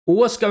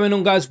What's going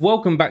on, guys?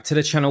 Welcome back to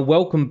the channel.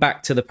 Welcome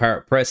back to the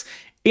Parrot Press.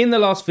 In the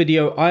last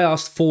video, I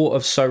asked 4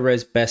 of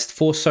Sorare's best,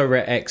 4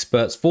 Sorare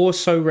experts, 4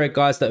 Sorare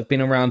guys that have been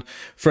around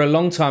for a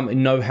long time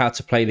and know how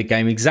to play the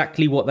game,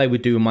 exactly what they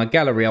would do in my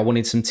gallery. I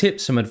wanted some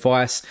tips, some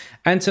advice,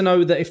 and to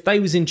know that if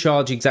they was in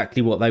charge,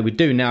 exactly what they would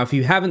do. Now, if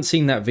you haven't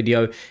seen that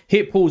video,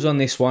 hit pause on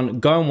this one,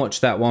 go and watch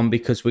that one,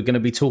 because we're going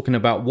to be talking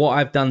about what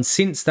I've done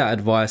since that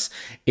advice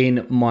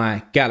in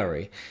my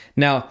gallery.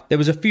 Now, there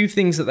was a few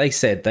things that they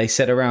said. They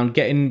said around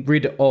getting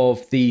rid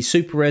of the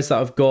super rares that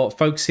I've got,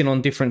 focusing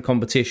on different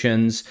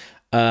competitions,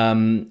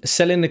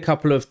 selling a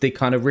couple of the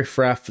kind of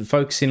riffraff,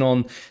 focusing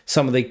on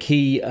some of the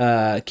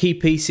key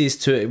pieces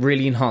to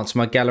really enhance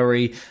my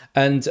gallery,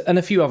 and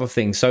a few other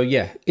things. So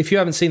yeah, if you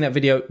haven't seen that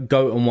video,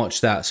 go and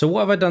watch that. So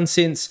what have I done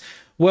since?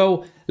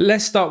 Well,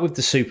 let's start with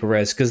the super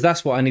rares, because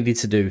that's what I needed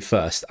to do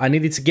first. I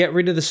needed to get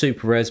rid of the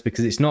super rares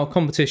because it's not a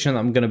competition that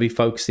I'm going to be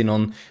focusing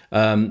on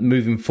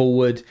moving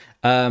forward.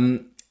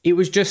 It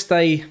was just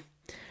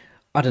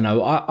I don't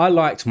know, I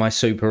liked my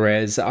super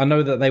rares. I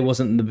know that they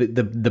wasn't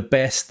the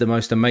best, the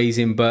most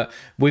amazing, but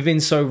within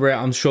Sorare,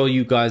 I'm sure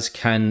you guys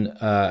can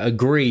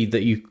agree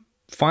that you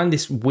find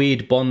this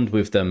weird bond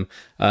with them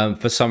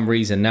for some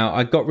reason. Now,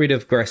 I got rid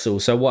of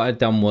Gressel, so what I'd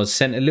done was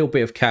sent a little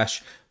bit of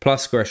cash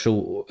plus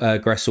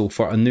Gressel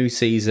for a new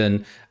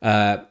season,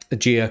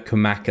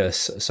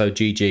 Giacomakis, so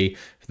GG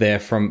there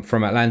from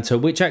Atlanta,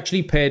 which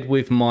actually paired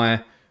with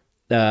my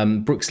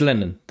Brooks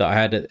Lennon that I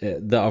had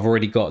that I've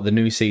already got, the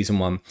new season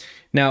one.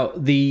 Now,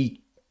 the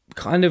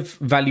kind of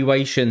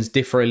valuations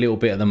differ a little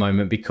bit at the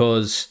moment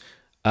because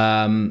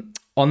on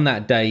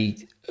that day,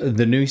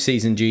 the new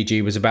season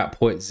GG was about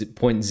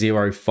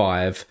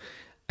 0.05,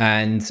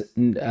 and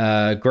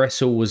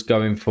Gressel was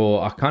going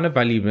for, I kind of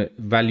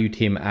valued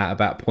him at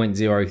about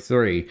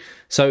 0.03.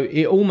 So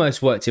it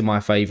almost worked in my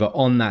favor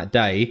on that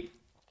day,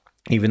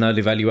 even though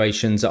the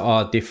valuations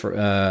are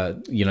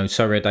different. You know,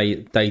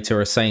 Sorare data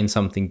are saying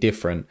something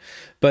different,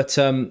 but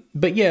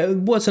yeah, it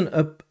wasn't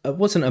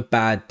a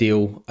bad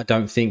deal, I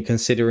don't think,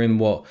 considering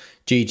what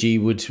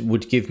GG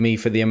would give me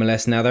for the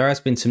MLS. Now, there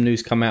has been some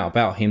news come out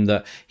about him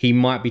that he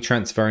might be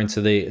transferring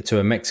to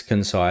a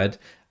Mexican side,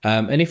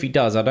 and if he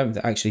does, I don't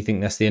actually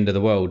think that's the end of the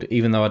world,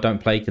 even though I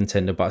don't play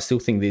Contender, but I still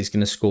think that he's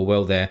going to score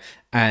well there,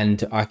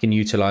 and I can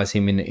utilize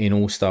him in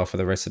All-Star for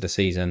the rest of the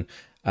season.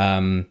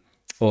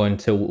 Or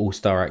until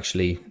All-Star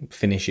actually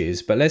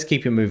finishes. But let's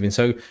keep it moving.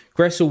 So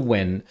Gressel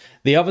went.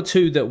 The other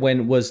two that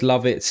went was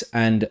Lovitz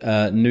and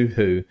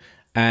Nuhu,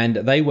 and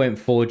they went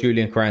for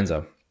Julian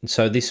Carranza.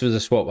 So this was a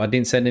swap. I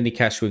didn't send any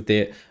cash with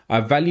it. I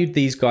valued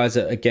these guys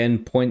at, again,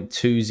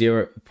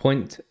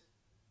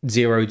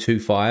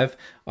 0.025.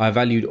 I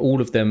valued all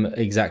of them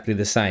exactly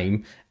the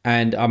same,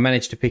 and I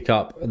managed to pick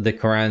up the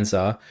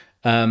Carranza.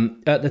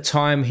 At the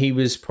time, he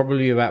was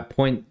probably about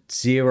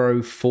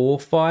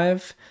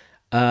 0.045.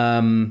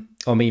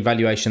 I mean,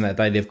 valuation that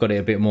day, they've got it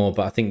a bit more,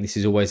 but I think this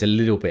is always a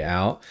little bit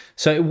out.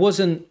 So it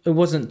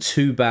wasn't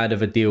too bad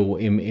of a deal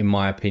in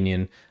my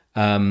opinion.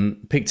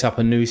 Picked up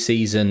a new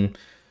season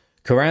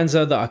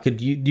Carranza that I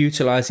could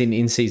utilize in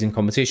in-season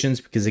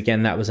competitions, because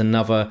again, that was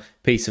another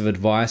piece of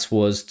advice,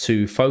 was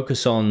to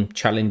focus on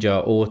Challenger,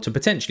 or to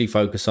potentially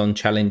focus on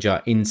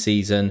Challenger in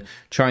season,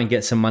 try and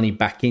get some money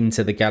back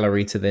into the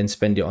gallery to then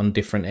spend it on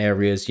different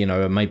areas, you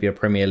know, maybe a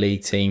Premier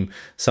League team,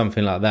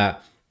 something like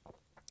that.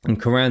 And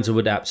Carranza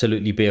would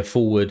absolutely be a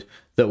forward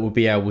that will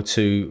be able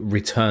to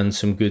return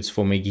some goods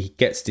for me. He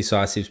gets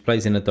decisive,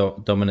 plays in a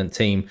dominant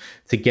team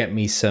to get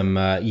me some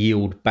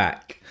yield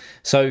back.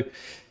 So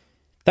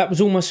that was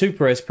all my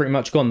super rares pretty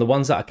much gone. The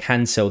ones that I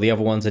can sell, the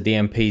other ones are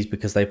DMPs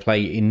because they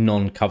play in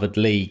non-covered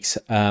leagues.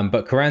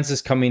 But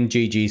Carranza's come in,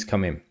 GG's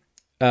come in.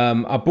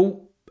 I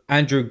bought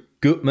Andrew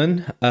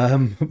Gutman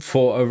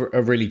for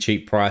a really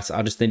cheap price.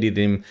 I just needed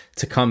him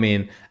to come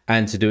in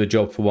and to do a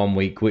job for 1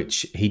 week,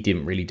 which he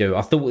didn't really do.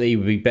 I thought that he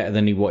would be better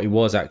than what he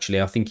was, actually.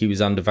 I think he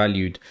was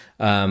undervalued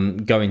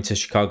going to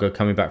Chicago,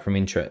 coming back from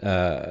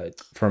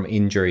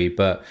injury.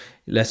 But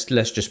let's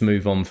just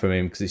move on from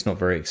him because it's not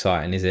very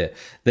exciting, is it?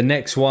 The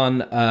next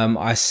one,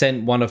 I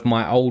sent one of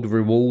my old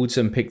rewards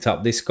and picked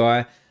up this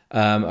guy.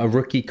 A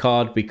rookie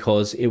card,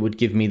 because it would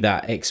give me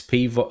that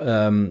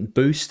XP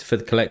boost for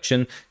the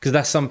collection, because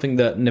that's something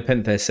that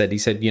Nepenthe said. He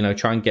said, you know,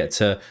 try and get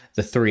to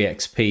the 3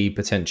 XP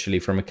potentially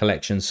from a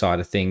collection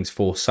side of things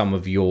for some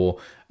of your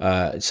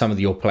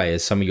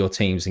players, some of your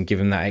teams, and give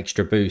them that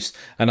extra boost.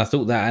 And I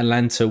thought that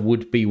Atlanta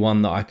would be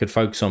one that I could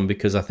focus on,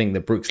 because I think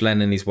that Brooks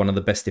Lennon is one of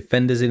the best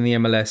defenders in the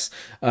MLS.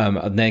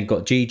 I then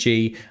got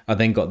GG, I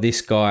then got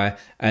this guy,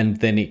 and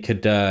then it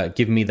could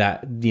give me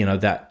that, you know,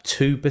 that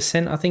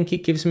 2%, I think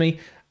it gives me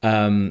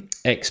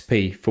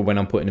XP for when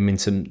I'm putting them in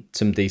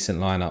some decent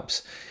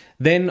lineups.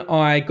 Then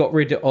I got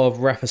rid of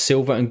Rafa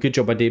Silva, and good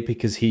job I did,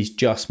 because he's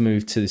just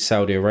moved to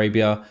Saudi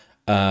Arabia.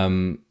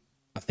 I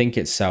think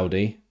it's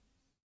Saudi,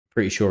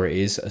 pretty sure it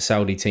is a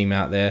Saudi team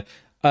out there.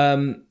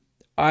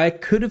 I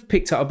could have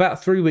picked up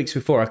about 3 weeks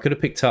before, I could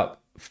have picked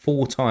up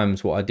 4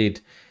 times what I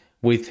did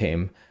with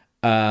him,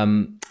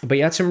 But he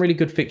had some really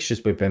good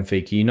fixtures with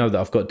Benfica. You know that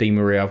I've got Di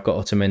Maria, I've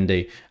got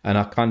Otamendi, and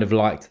I kind of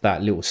liked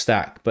that little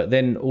stack. But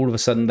then all of a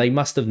sudden, they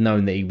must have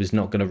known that he was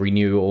not going to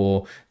renew,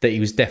 or that he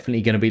was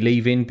definitely going to be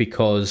leaving,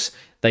 because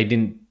they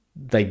didn't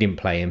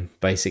play him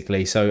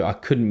basically. So I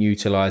couldn't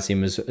utilize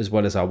him as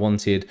well as I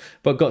wanted,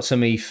 but got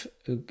some ETH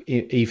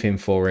in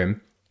for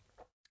him.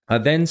 I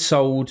then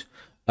sold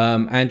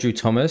Andrew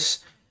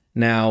Thomas.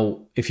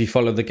 Now, if you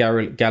follow the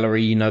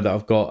gallery, you know that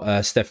I've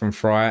got Stefan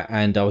Frey,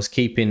 and I was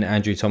keeping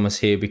Andrew Thomas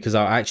here because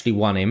I actually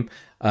won him,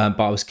 but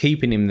I was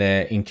keeping him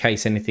there in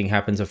case anything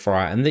happens to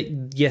Frey.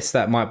 And yes,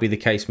 that might be the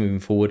case moving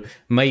forward.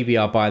 Maybe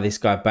I'll buy this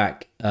guy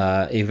back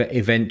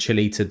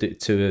eventually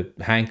to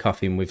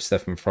handcuff him with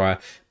Stefan Frey,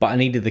 but I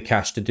needed the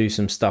cash to do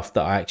some stuff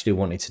that I actually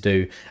wanted to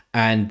do.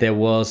 And there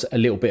was a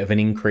little bit of an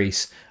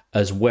increase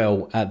as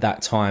well at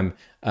that time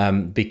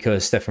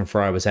because Stefan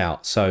Frey was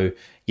out. So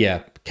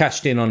yeah,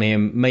 cashed in on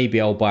him. Maybe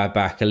I'll buy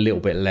back a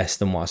little bit less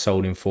than what I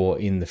sold him for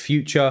in the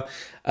future.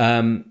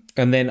 And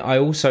then I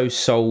also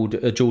sold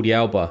Jordi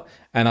Alba,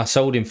 and I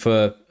sold him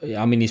for,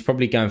 I mean, he's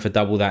probably going for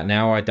double that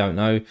now. I don't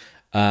know.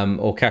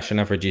 Or cash on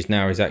averages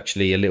now is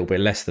actually a little bit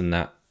less than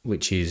that,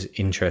 which is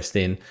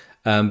interesting.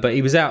 But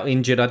he was out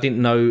injured. I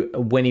didn't know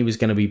when he was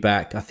going to be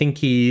back. I think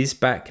he is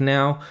back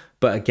now.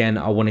 But again,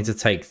 I wanted to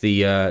take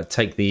the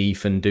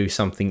ETH and do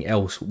something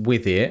else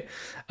with it.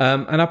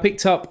 And I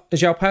picked up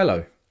João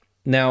Paulo.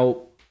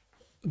 Now,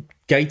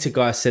 Gator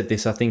Guy said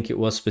this, I think it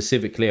was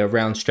specifically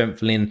around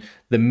strengthening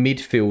the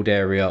midfield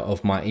area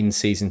of my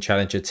in-season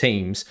challenger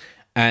teams.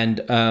 And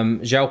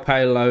João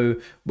Paulo,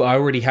 I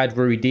already had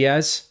Rui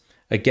Diaz.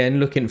 Again,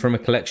 looking from a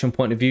collection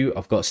point of view,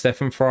 I've got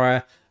Stefan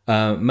Frey,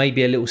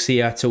 maybe a little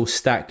Seattle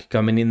stack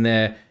coming in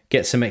there,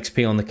 get some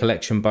XP on the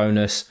collection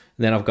bonus.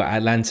 Then I've got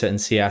Atlanta and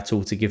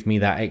Seattle to give me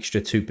that extra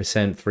 2%,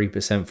 3%,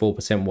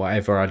 4%,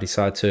 whatever I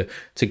decide to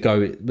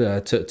go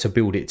to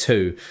build it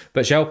to.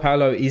 But João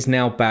Paulo is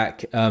now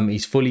back.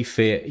 He's fully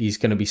fit. He's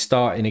going to be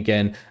starting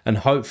again, and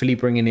hopefully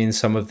bringing in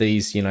some of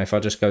these, you know, if I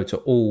just go to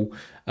all,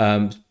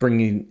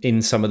 bringing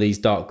in some of these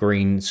dark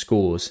green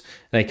scores.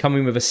 They come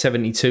in with a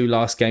 72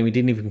 last game. He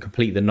didn't even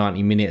complete the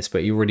 90 minutes,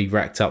 but he already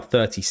racked up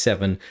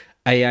 37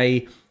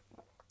 AA.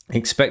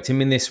 Expect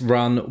him in this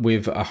run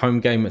with a home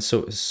game at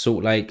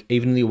Salt Lake,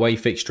 even the away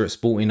fixture at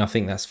Sporting. I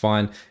think that's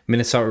fine.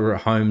 Minnesota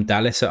at home,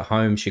 Dallas at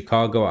home,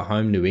 Chicago at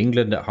home, New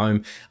England at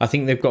home. I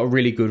think they've got a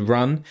really good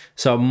run.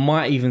 So I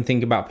might even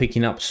think about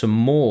picking up some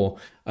more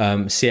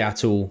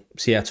Seattle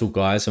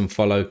guys and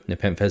follow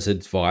Nepenthes'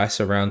 advice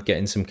around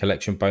getting some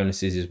collection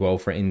bonuses as well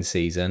for in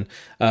season.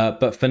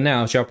 But for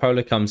now, João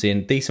Paulo comes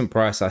in, decent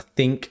price, I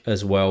think,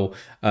 as well,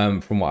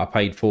 from what I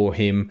paid for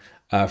him.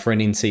 For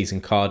an in-season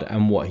card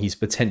and what he's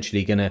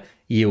potentially going to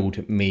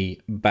yield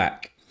me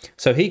back.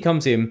 So he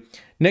comes in.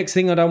 Next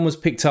thing I done was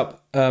picked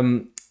up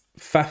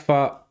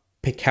Fafa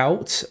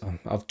Picault.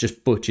 I've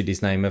just butchered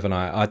his name, haven't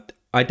I?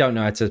 I don't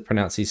know how to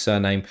pronounce his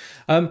surname.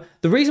 The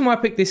reason why I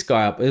picked this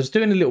guy up, I was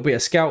doing a little bit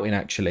of scouting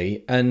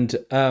actually, and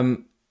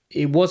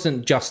it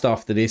wasn't just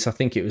after this. I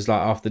think it was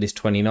like after this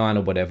 29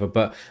 or whatever,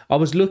 but I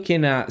was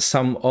looking at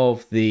some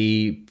of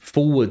the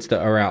forwards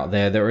that are out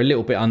there that are a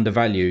little bit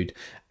undervalued.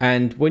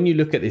 And when you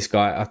look at this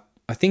guy,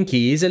 I think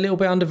he is a little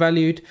bit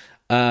undervalued.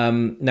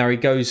 Now he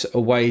goes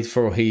away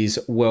for his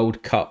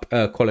World Cup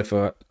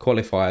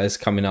qualifiers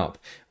coming up,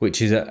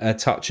 which is a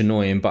touch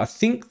annoying, but I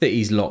think that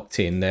he's locked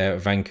in there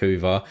at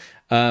Vancouver.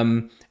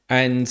 And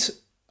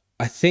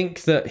I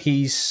think that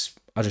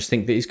I just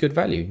think that he's good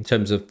value in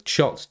terms of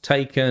shots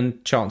taken,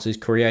 chances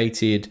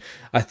created.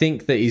 I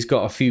think that he's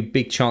got a few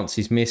big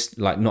chances missed,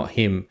 like not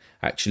him,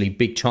 actually,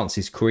 big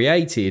chances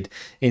created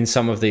in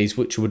some of these,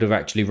 which would have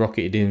actually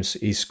rocketed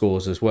his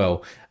scores as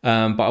well.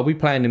 But I'll be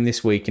playing him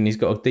this week, and he's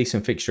got a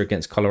decent fixture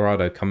against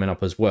Colorado coming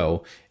up as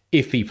well,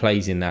 if he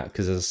plays in that,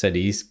 because as I said,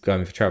 he's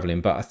going for traveling.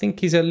 But I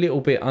think he's a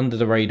little bit under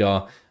the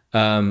radar.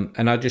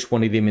 And I just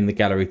wanted him in the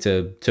gallery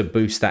to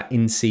boost that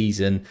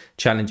in-season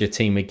challenger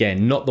team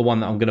again. Not the one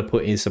that I'm going to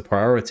put in as a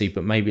priority,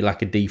 but maybe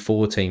like a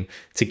D4 team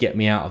to get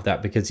me out of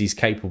that, because he's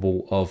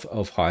capable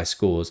of high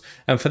scores.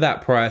 And for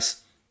that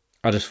price,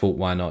 I just thought,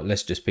 why not?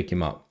 Let's just pick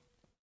him up.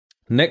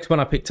 Next one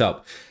I picked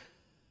up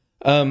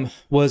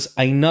was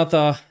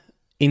another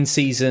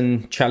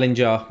in-season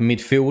challenger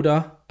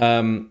midfielder,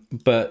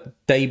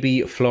 but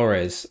Davy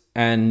Flores.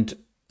 And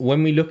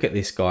when we look at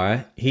this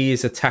guy, he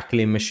is a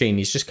tackling machine.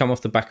 He's just come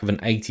off the back of an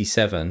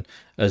 87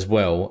 as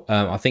well.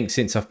 I think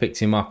since I've picked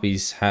him up,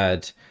 he's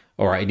had...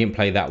 All right, he didn't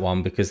play that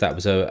one because that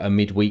was a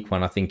midweek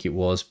one, I think it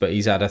was. But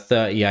he's had a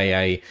 30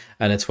 AA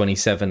and a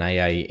 27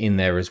 AA in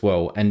there as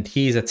well. And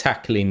he is a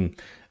tackling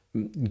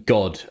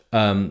god.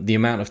 The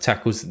amount of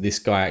tackles that this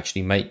guy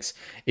actually makes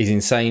is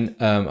insane.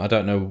 I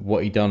don't know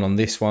what he done on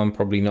this one.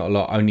 Probably not a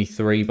lot, only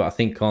 3. But I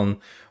think on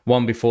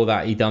one before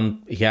that, he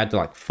had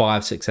like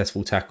 5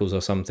 successful tackles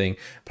or something.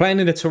 Playing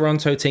in a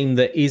Toronto team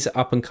that is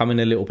up and coming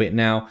a little bit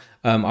now.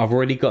 I've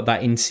already got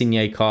that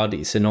Insigne card.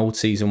 It's an old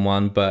season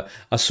one, but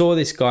I saw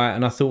this guy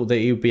and I thought that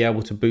he would be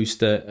able to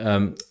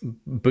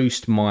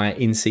boost my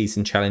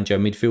in-season challenger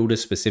midfielder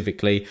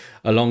specifically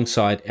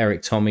alongside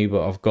Eric Tommy,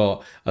 but I've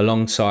got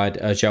alongside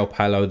João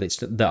Paulo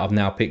that I've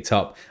now picked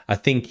up. I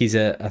think he's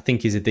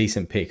a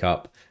decent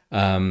pickup.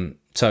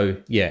 So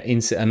yeah,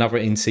 another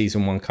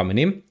in-season one coming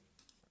in.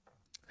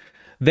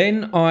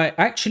 Then I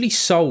actually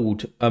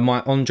sold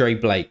my Andre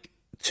Blake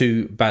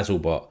to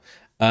Basilbot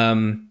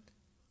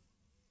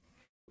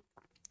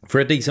for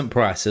a decent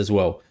price as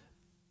well.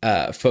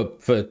 For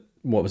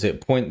what was it,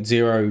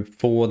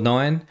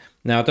 0.049?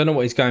 Now I don't know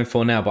what he's going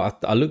for now,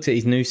 but I looked at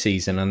his new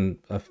season and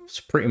it's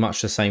pretty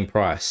much the same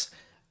price.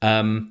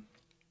 I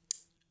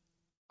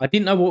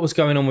didn't know what was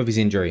going on with his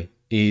injury.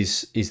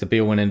 Is the be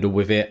all and end all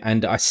with it?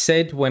 And I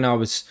said when I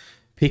was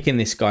picking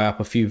this guy up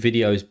a few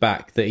videos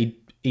back that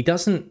he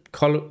doesn't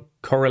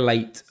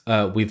correlate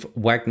with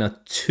Wagner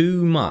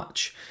too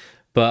much,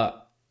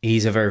 but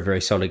he's a very,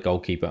 very solid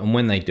goalkeeper. And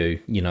when they do,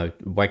 you know,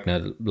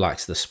 Wagner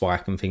likes the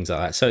spike and things like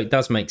that. So it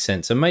does make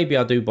sense. And maybe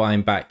I do buy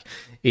him back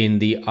in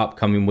the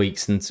upcoming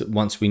weeks, and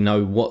once we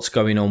know what's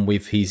going on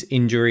with his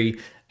injury,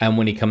 and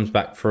when he comes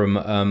back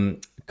from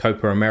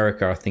Copa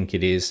America, I think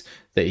it is,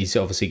 that he's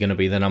obviously going to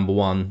be the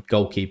 #1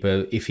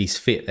 goalkeeper if he's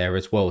fit there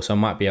as well. So I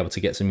might be able to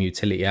get some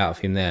utility out of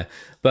him there.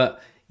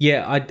 But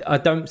yeah, I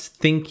don't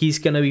think he's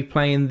going to be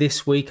playing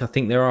this week. I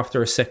think they're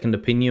after a second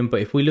opinion.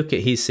 But if we look at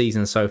his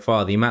season so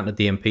far, the amount of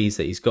DMPs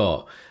that he's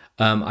got,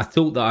 I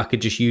thought that I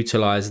could just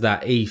utilise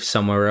that ETH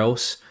somewhere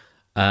else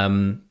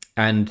and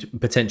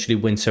potentially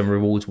win some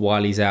rewards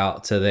while he's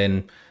out to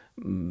then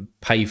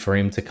pay for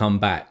him to come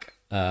back.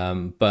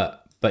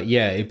 But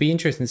yeah, it'd be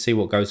interesting to see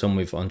what goes on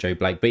with Andre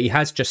Blake. But he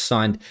has just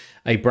signed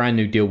a brand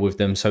new deal with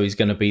them, so he's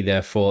going to be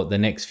there for the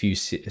next few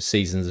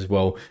seasons as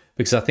well.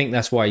 Because I think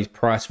that's why his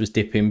price was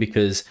dipping,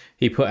 because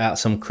he put out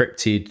some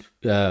cryptid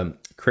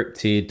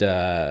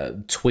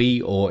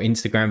tweet or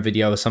Instagram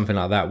video or something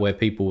like that, where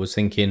people was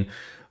thinking,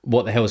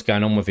 what the hell is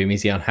going on with him?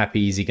 Is he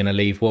unhappy? Is he going to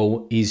leave?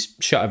 Well, he's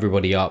shut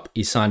everybody up.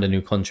 He's signed a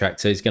new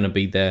contract, so he's going to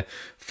be there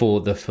for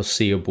the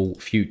foreseeable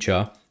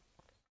future.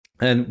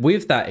 And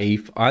with that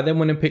ETH, I then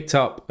went and picked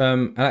up,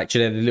 and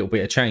actually had a little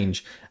bit of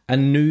change, a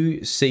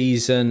new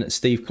season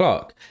Steve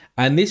Clark.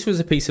 And this was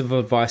a piece of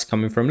advice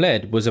coming from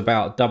Led, was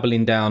about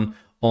doubling down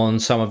on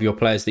some of your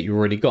players that you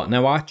already got.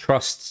 Now, I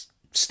trust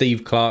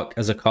Steve Clark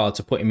as a card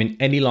to put him in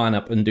any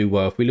lineup and do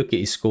well. If we look at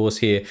his scores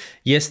here,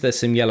 yes, there's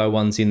some yellow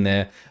ones in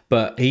there,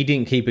 but he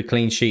didn't keep a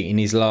clean sheet in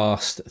his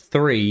last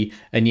 3,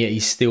 and yet he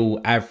still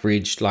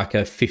averaged like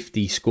a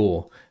 50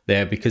 score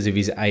there because of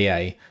his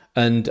AA.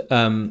 And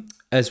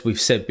as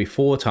we've said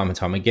before, time and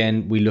time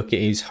again, we look at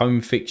his home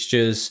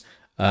fixtures.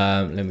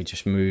 Let me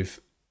just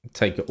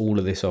take all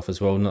of this off as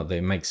well. Not that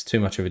it makes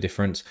too much of a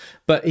difference,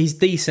 but he's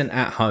decent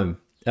at home.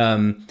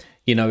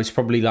 You know, it's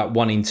probably like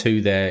 1 in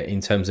 2 there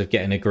in terms of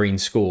getting a green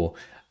score.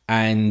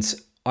 And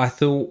I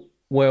thought,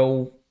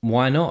 well,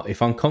 why not?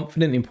 If I'm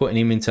confident in putting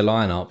him into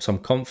lineups, I'm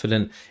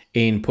confident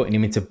in putting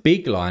him into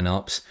big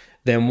lineups,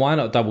 then why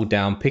not double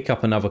down, pick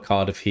up another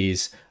card of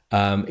his?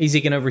 Is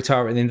he going to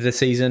retire at the end of the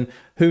season?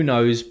 Who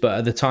knows? But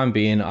at the time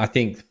being, I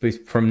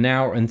think from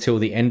now until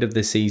the end of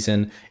the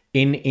season,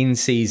 in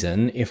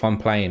season, if I'm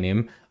playing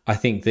him, I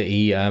think that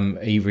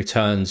he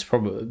returns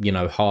probably, you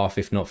know, half,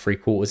 if not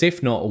 3/4,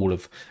 if not all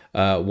of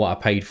what I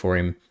paid for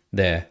him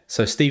there.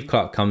 So Steve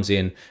Clark comes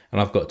in,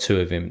 and I've got 2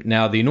 of him.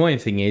 Now, the annoying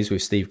thing is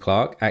with Steve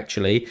Clark,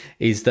 actually,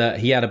 is that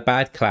he had a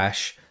bad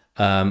clash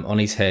on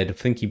his head. I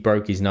think he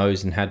broke his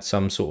nose and had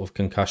some sort of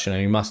concussion,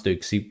 and he must do,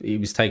 because he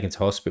was taken to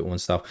hospital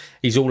and stuff.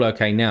 He's all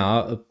okay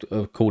now,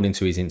 according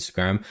to his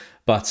Instagram,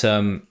 but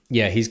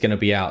yeah, he's going to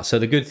be out. So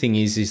the good thing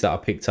is that I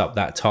picked up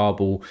that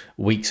Tarball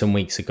weeks and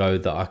weeks ago,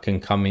 that I can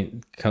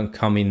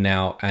come in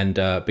now and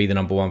be the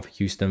 #1 for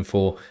Houston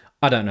for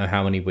I don't know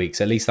how many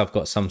weeks. At least I've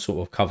got some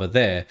sort of cover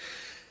there.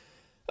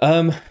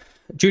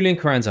 Julian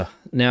Carranza.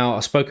 Now,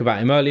 I spoke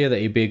about him earlier, that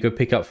he'd be a good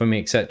pickup for me,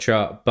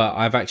 etc. But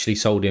I've actually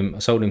sold him. I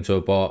sold him to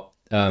a bot.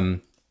 I've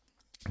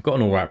got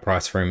an all right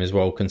price for him as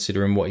well,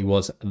 considering what he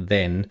was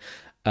then.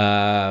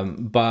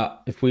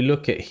 But if we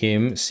look at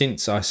him,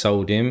 since I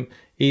sold him,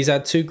 he's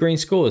had 2 green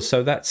scores.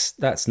 So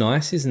that's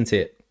nice, isn't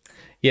it?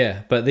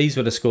 Yeah, but these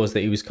were the scores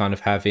that he was kind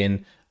of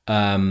having.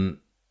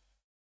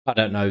 I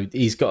don't know.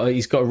 He's got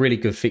a really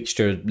good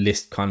fixture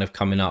list kind of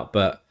coming up,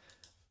 but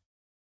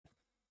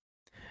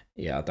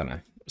yeah, I don't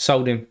know.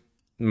 Sold him,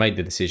 made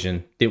the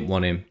decision, didn't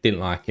want him, didn't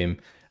like him.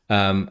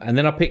 And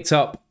then I picked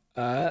up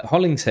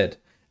Hollingshead.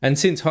 And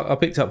since I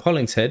picked up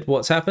Hollingshead,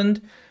 what's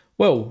happened?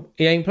 Well,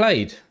 he ain't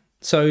played.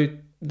 So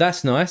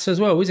that's nice as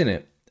well, isn't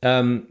it?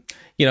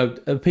 You know,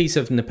 a piece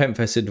of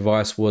Nepenthes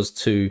advice was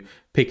to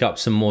pick up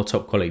some more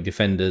top quality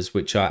defenders,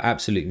 which I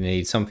absolutely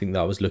need, something that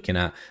I was looking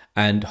at.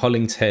 And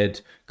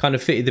Hollingshead kind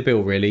of fitted the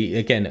bill, really.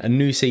 Again, a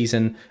new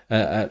season,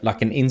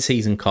 like an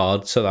in-season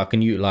card, so that I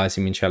can utilise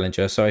him in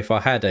Challenger. So if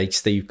I had a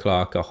Steve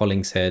Clark, a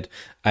Hollingshead,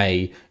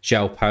 a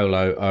João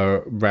Paulo,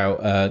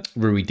 a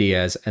Rui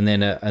Diaz, and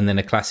then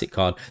a classic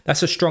card,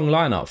 that's a strong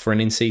lineup for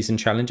an in-season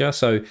Challenger.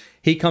 So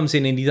he comes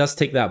in and he does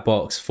tick that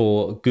box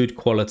for good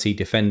quality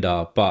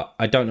defender, but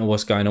I don't know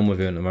what's going on with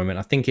him at the moment.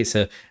 I think it's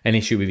an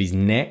issue with his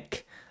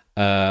neck,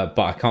 but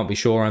I can't be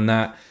sure on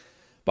that.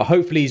 But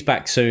hopefully he's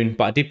back soon.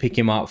 But I did pick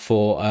him up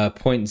for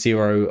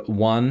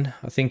 0.01,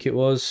 I think it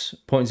was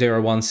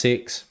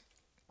 0.016.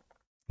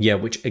 Yeah,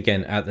 which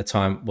again at the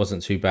time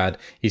wasn't too bad.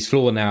 His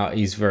floor now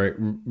is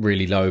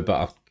really low, but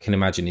I can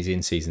imagine his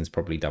in season's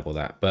probably double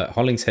that. But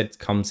Hollingshead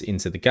comes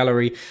into the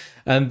gallery,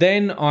 and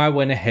then I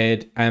went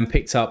ahead and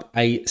picked up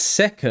a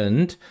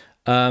second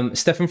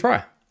Stephen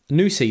Fry,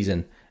 new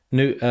season,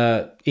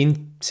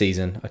 in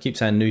season. I keep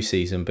saying new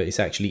season, but it's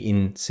actually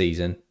in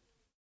season.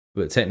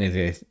 But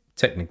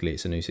technically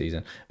it's a new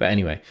season. But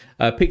anyway,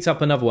 picked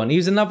up another one. He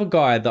was another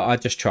guy that I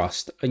just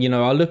trust. You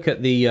know, I look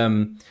at the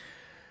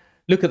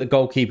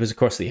goalkeepers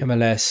across the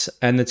MLS,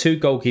 and the two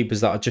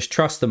goalkeepers that I just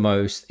trust the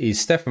most is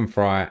Stephen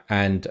Fry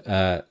and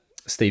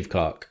Steve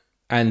Clark.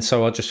 And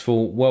so I just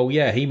thought, well,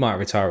 yeah, he might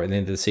retire at the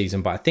end of the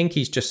season, but I think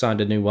he's just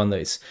signed a new one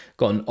that's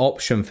got an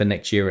option for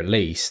next year at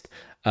least.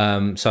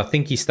 So I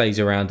think he stays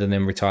around and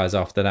then retires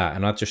after that.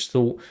 And I just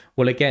thought,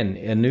 well, again,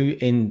 an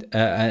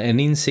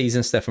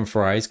in-season Stephen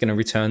Fry is going to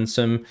return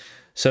some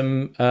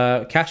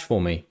cash for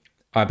me,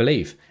 I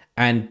believe.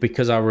 And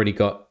because I already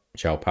got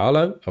João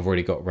Paulo, I've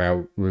already got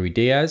Rui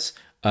Diaz,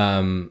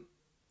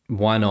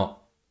 why not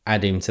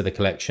add him to the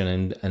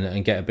collection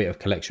and get a bit of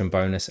collection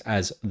bonus,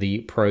 as the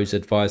pros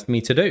advised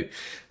me to do.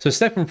 So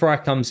Stephen Fry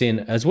comes in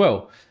as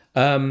well.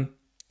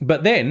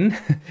 But then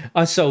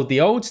I sold the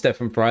old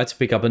Stephen Fry to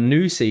pick up a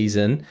new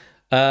season,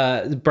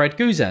 Brad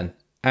Guzan.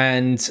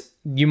 And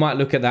you might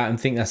look at that and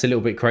think that's a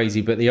little bit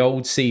crazy, but the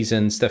old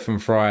season Stephen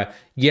Fry,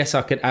 yes,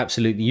 I could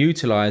absolutely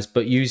utilise,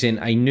 but using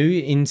a new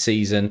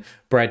in-season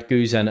Brad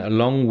Guzan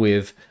along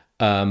with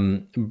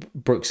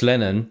Brooks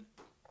Lennon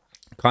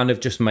kind of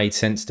just made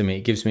sense to me.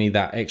 It gives me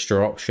that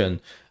extra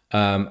option.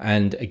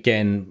 And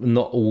again,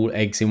 not all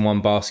eggs in one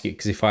basket,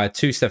 because if I had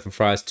two Stephen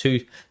Fry's,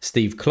 two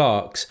Steve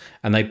Clarks,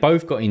 and they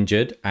both got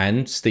injured,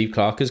 and Steve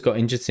Clark has got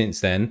injured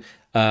since then,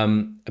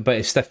 but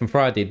if Stephen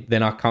Fry did,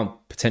 then I can't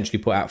potentially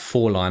put out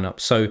 4 lineups.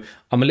 So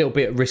I'm a little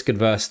bit risk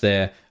adverse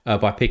there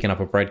by picking up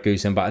a Brad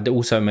Guzan, but I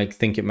also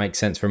think it makes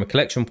sense from a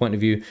collection point of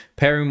view,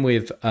 pairing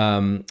with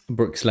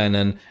Brooks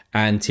Lennon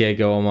and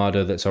Thiago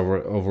Almada that's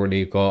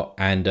already got,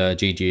 and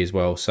GG as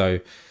well. So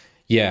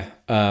yeah,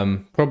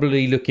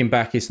 probably looking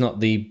back, it's not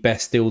the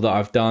best deal that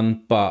I've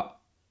done, but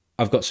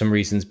I've got some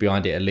reasons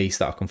behind it at least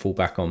that I can fall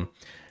back on.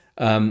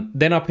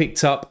 Then I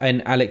picked up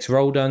an Alex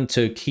Roldan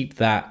to keep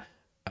that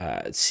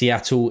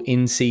Seattle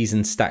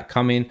in-season stack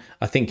coming.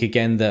 I think,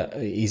 again, that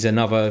he's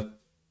another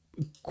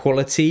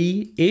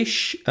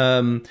quality-ish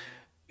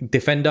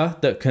defender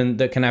that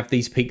can have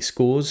these peak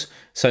scores,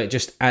 so it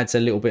just adds a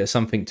little bit of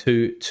something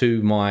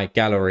to my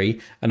gallery.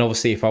 And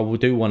obviously, if I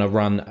do want to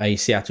run a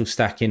Seattle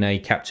stack in a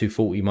cap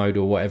 240 mode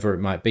or whatever it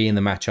might be in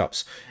the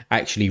matchups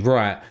actually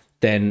right,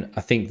 then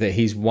I think that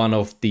he's one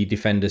of the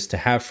defenders to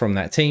have from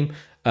that team.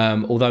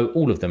 Although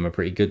all of them are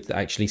pretty good,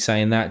 actually,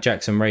 saying that.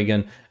 Jackson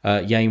Reagan,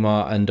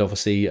 Yamar, and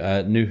obviously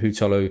Nuhu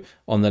Tolo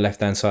on the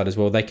left-hand side as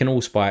well. They can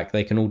all spike,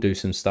 they can all do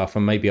some stuff,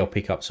 and maybe I'll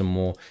pick up some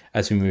more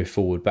as we move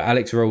forward. But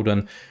Alex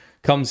Roldan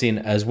comes in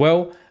as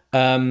well.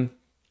 I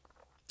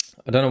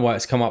don't know why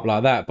it's come up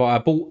like that, but I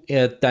bought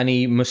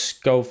Danny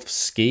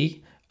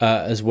Muskovsky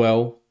as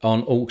well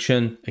on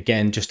auction,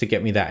 again, just to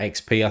get me that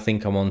XP. I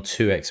think I'm on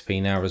 2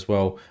 XP now as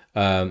well.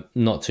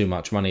 Not too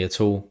much money at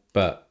all,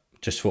 but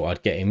just thought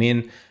I'd get him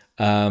in.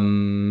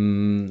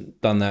 Done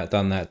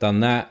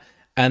that.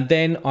 And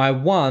then I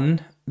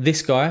won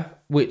this guy,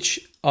 which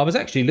I was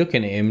actually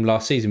looking at him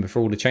last season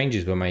before all the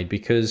changes were made,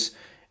 because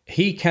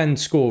he can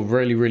score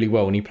really, really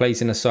well, and he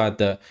plays in a side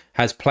that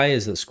has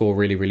players that score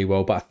really, really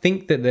well. But I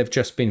think that they've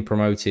just been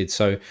promoted,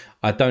 so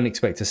I don't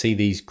expect to see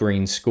these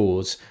green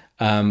scores.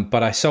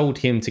 But I sold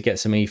him to get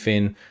some ETH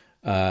in,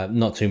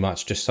 not too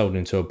much, just sold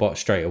him to a bot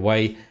straight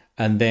away.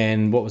 And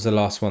then what was the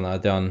last one that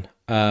I'd done?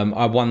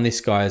 I won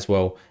this guy as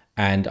well,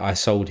 and I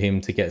sold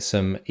him to get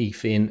some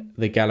ETH in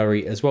the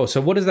gallery as well.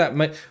 So what does that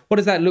make? What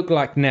does that look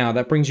like now?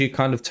 That brings you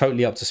kind of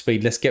totally up to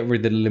speed. Let's get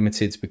rid of the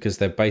limiteds because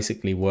they're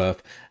basically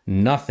worth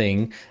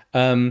nothing.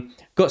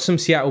 Got some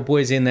Seattle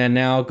boys in there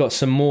now. Got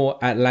some more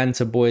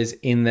Atlanta boys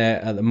in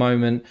there at the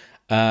moment.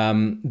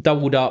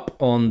 Doubled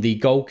up on the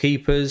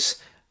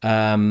goalkeepers.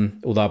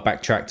 Although I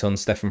backtracked on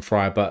Stephen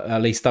Fry, but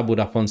at least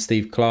doubled up on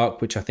Steve Clark,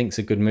 which I think is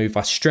a good move.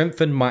 I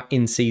strengthened my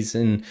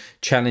in-season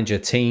challenger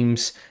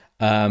teams.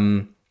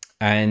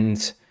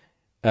 And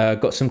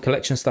got some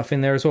collection stuff in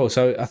there as well.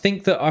 So I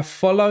think that I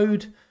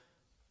followed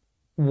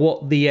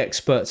what the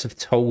experts have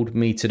told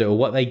me to do, or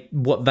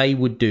what they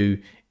would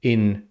do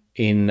in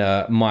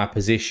my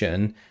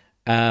position.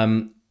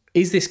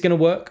 Is this going to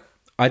work?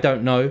 I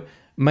don't know.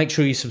 Make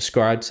sure you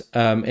subscribed.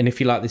 And if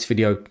you like this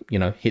video, you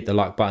know, hit the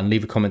like button,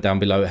 leave a comment down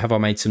below. Have I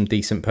made some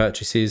decent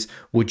purchases?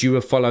 Would you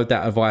have followed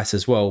that advice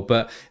as well?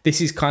 But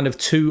this is kind of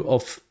 2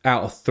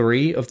 out of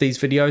 3 of these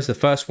videos. The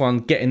first one,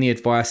 getting the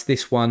advice.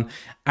 This one,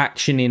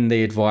 actioning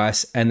the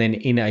advice. And then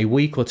in a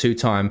week or 2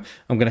 time,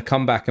 I'm going to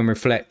come back and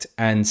reflect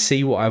and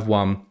see what I've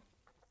won.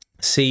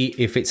 See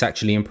if it's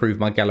actually improved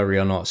my gallery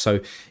or not. So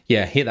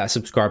yeah, hit that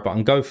subscribe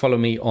button. Go follow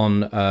me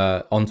on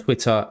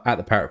Twitter at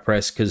the Parrot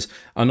Press, because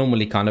I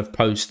normally kind of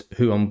post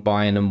who I'm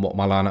buying and what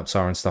my lineups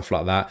are and stuff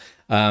like that.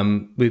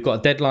 We've got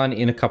a deadline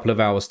in a couple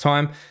of hours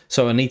time,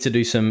 so I need to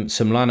do some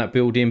lineup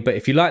building. But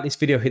if you like this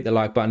video, hit the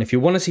like button. If you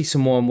want to see some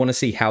more and want to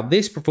see how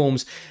this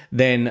performs,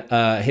 then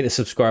hit the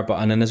subscribe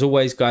button. And as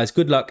always, guys,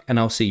 good luck, and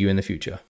I'll see you in the future.